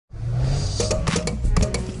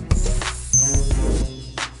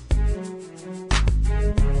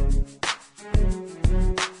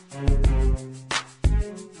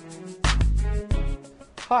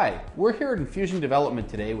Hi, we're here at Infusion Development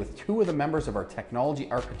today with two of the members of our Technology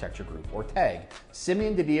Architecture Group, or TAG,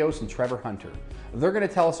 Simeon DeDios and Trevor Hunter. They're going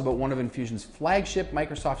to tell us about one of Infusion's flagship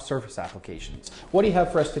Microsoft Surface applications. What do you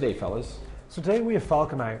have for us today, fellas? So today we have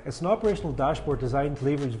Falcon Eye. It's an operational dashboard designed to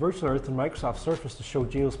leverage Virtual Earth and Microsoft Surface to show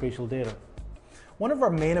geospatial data. One of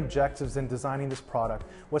our main objectives in designing this product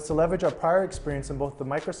was to leverage our prior experience in both the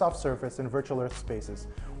Microsoft Surface and Virtual Earth spaces.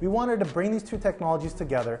 We wanted to bring these two technologies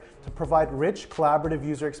together to provide rich, collaborative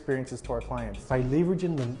user experiences to our clients. By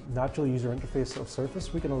leveraging the natural user interface of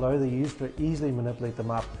Surface, we can allow the user to easily manipulate the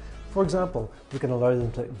map. For example, we can allow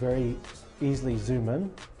them to very easily zoom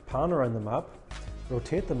in, pan around the map,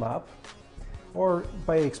 rotate the map, or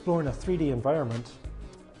by exploring a 3D environment,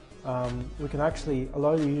 we can actually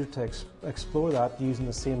allow the user to explore that using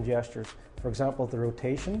the same gestures. For example, the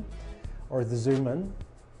rotation or the zoom in,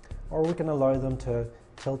 or we can allow them to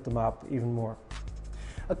tilt the map even more.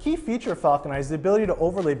 A key feature of Falcon Eye is the ability to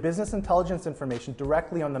overlay business intelligence information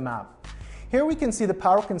directly on the map. Here we can see the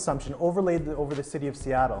power consumption overlaid over the city of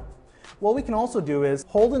Seattle. What we can also do is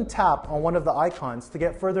hold and tap on one of the icons to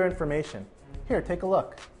get further information. Here, take a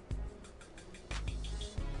look.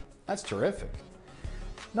 That's terrific.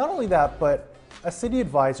 Not only that, but a city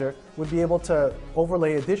advisor would be able to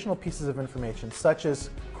overlay additional pieces of information, such as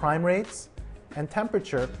crime rates and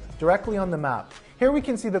temperature, directly on the map. Here we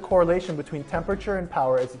can see the correlation between temperature and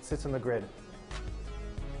power as it sits on the grid.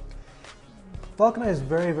 Falcon Eye is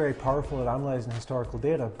very, very powerful at analyzing historical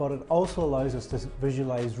data, but it also allows us to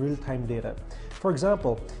visualize real-time data. For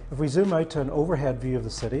example, if we zoom out to an overhead view of the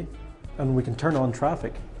city, and we can turn on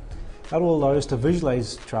traffic, that will allow us to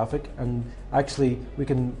visualize traffic, and actually we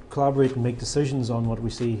can collaborate and make decisions on what we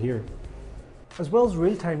see here. As well as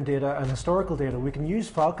real-time data and historical data, we can use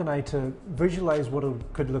Falcon Eye to visualize what it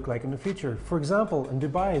could look like in the future. For example, in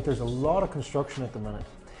Dubai, there's a lot of construction at the minute.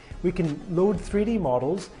 We can load 3D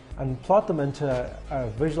models and plot them into a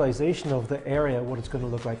visualization of the area, what it's going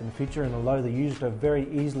to look like in the future, and allow the user to very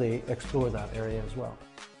easily explore that area as well.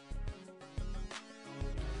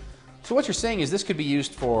 So what you're saying is this could be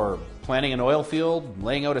used for planning an oil field,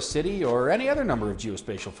 laying out a city, or any other number of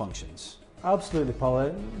geospatial functions. Absolutely,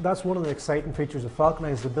 Paula. That's one of the exciting features of Falcon Eye,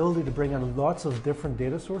 is the ability to bring in lots of different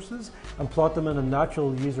data sources and plot them in a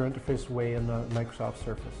natural user interface way in the Microsoft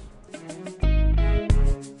Surface.